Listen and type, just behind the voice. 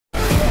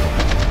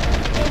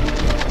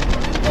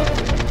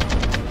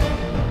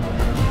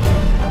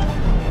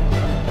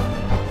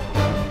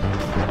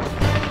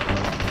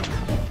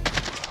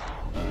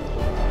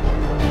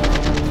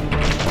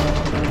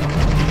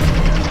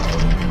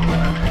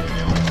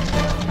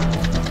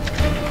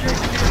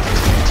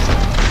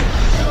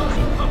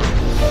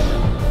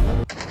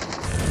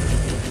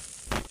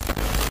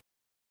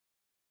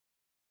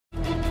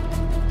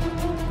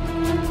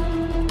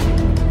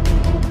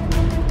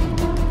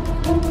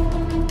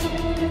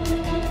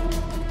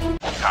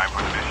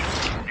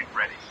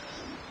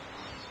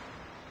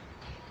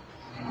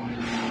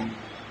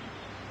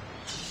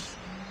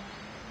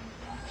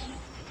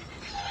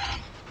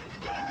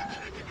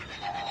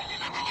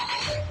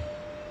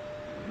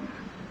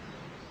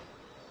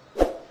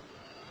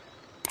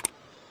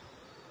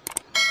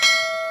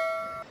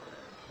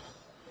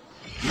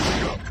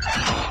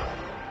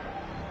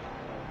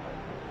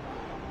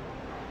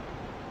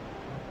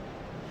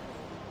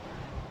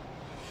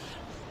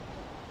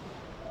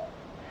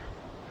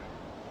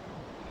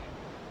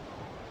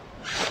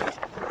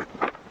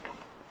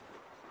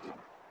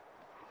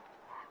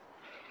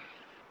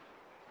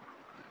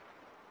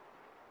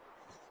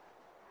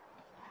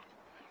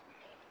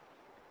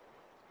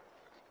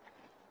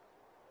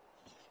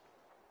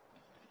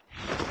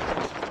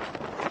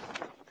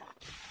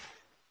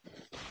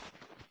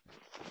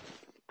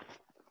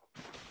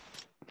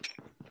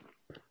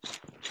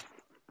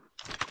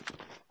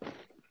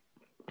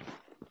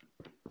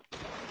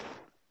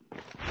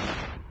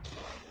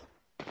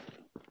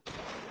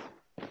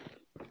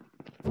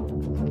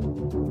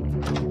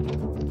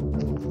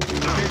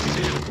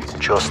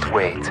Just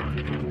wait.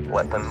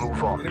 Let them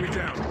move on. Enemy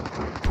down.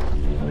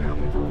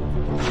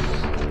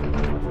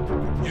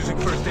 Using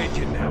first aid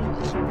kit now.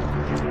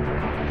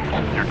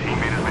 Your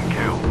teammate has been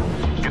killed.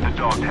 Get the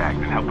dog tags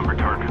and help them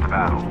return to the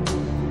battle.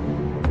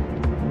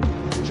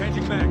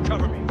 Changing mag,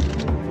 cover me.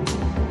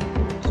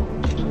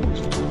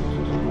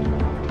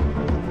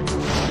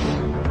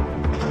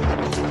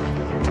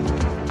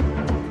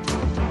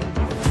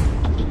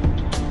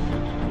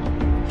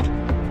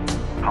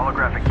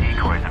 Holographic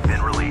decoys have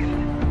been released.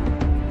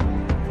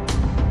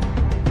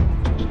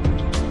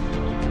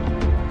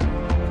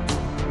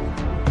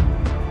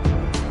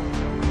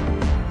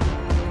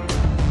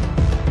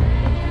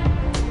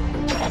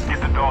 Get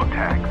the dog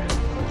tags.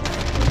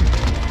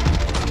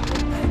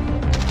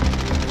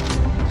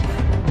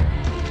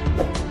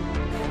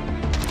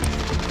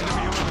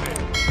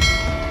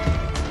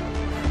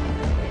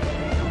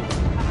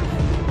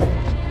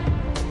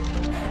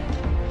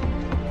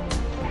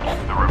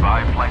 The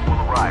revived flight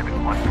will arrive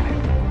in 1 minute.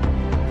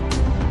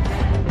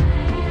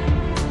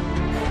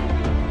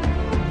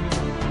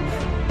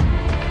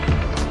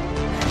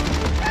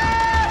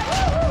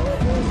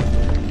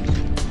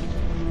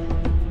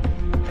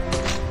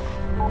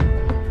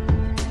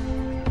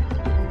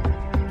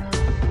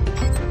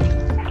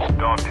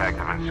 Dog tags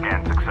have been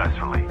scanned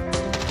successfully.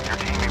 Your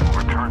teammate will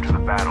return to the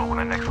battle when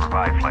the next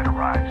revived flight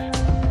arrives.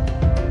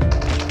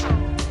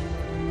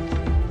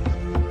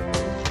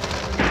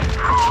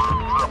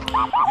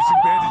 Using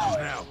bandages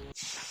now.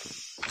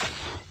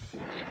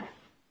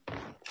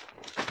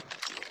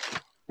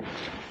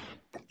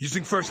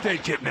 Using first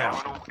aid kit now.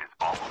 Terminal is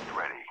almost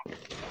ready.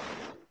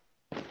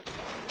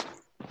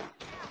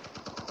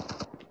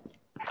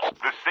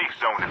 The safe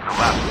zone is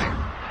collapsing.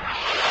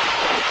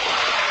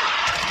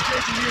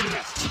 Engaging the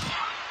enemy.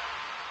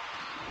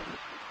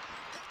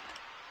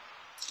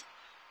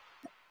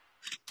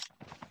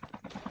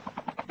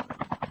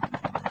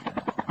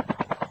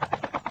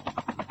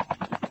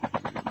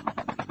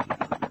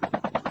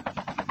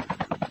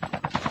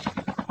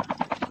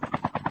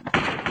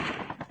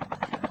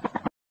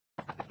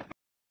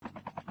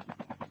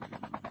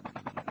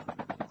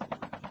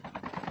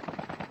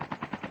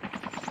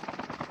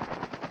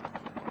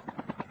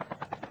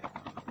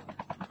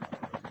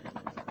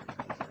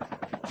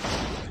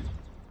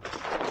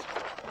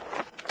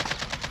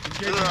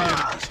 Engaging the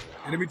enemies.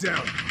 Enemy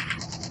down.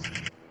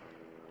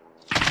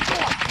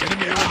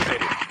 Enemy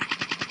eliminated.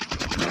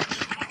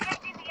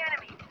 Engaging the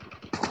enemy.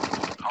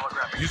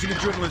 Holographic. Using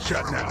adrenaline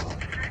shot now.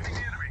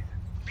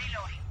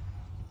 Reloading.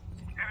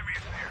 Enemy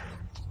is near.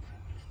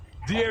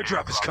 The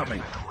airdrop is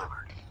coming.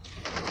 Delivered.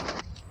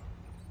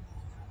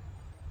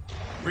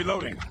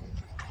 Reloading.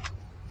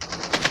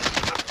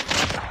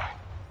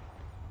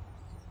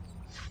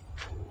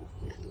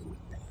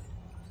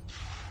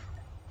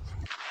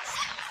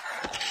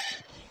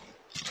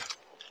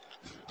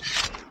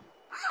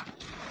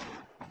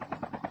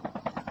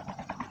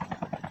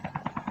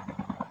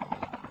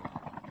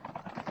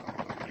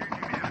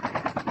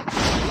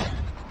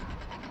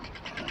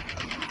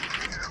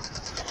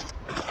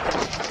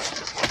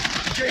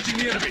 Engaging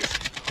the enemy.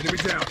 Enemy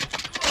down.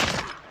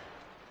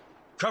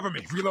 Cover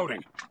me.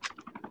 Reloading.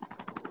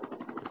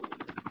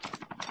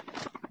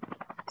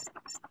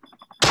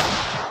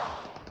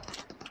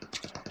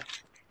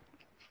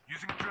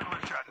 Using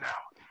adrenaline shot now.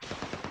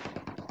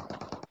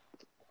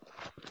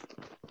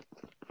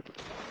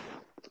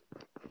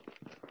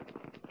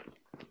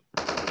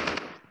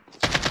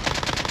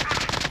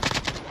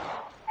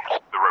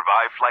 The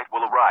revived flight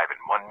will arrive in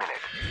 1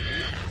 minute.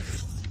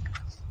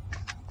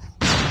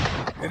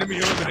 Enemy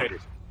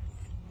eliminated.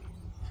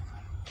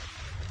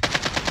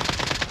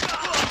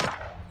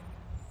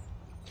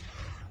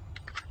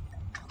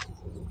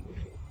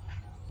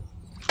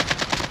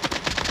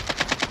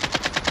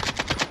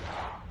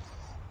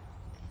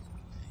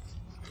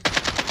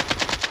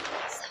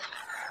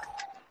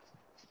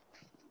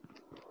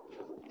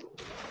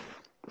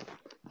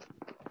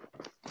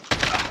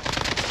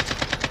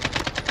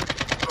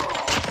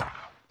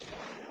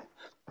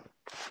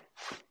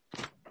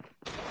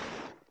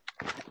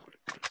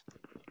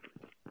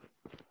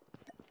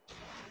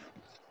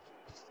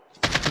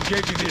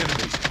 Engaging the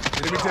enemies.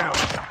 Enemy down.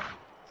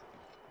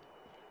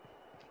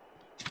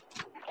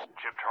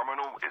 Chip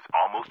terminal is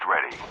almost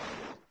ready.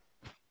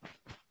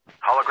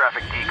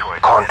 Holographic decoy.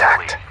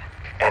 Contact.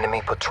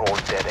 Enemy patrol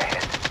dead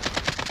ahead.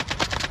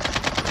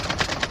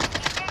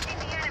 Engaging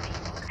the enemy.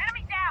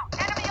 Enemy down.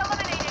 Enemy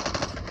eliminated.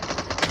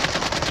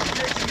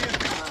 Engaging the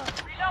enemy.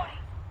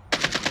 Reloading.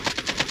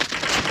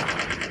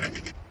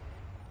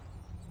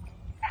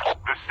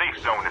 The safe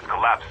zone is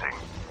collapsing.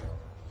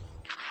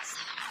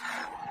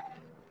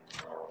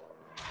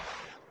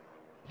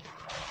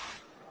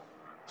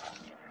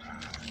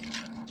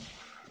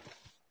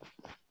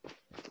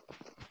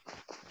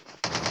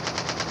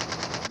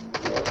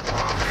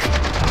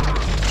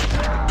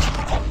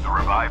 The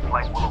revived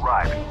flight will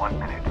arrive in 1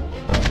 minute.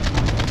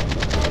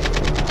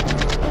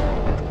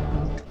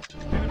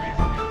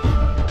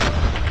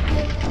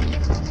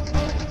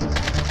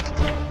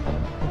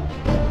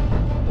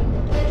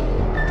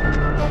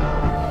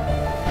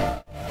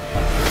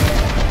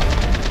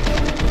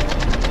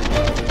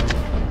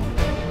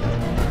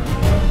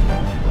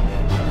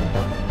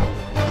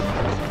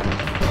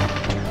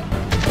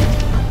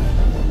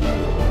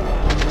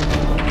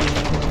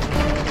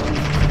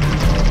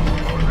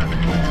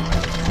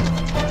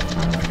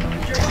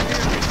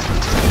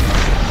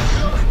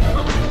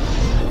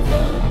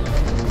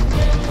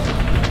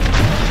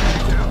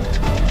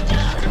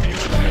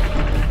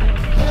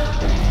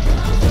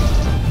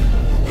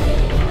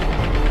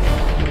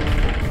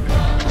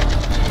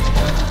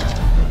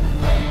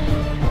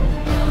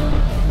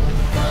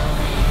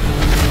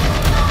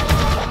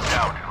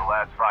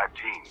 5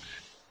 teams.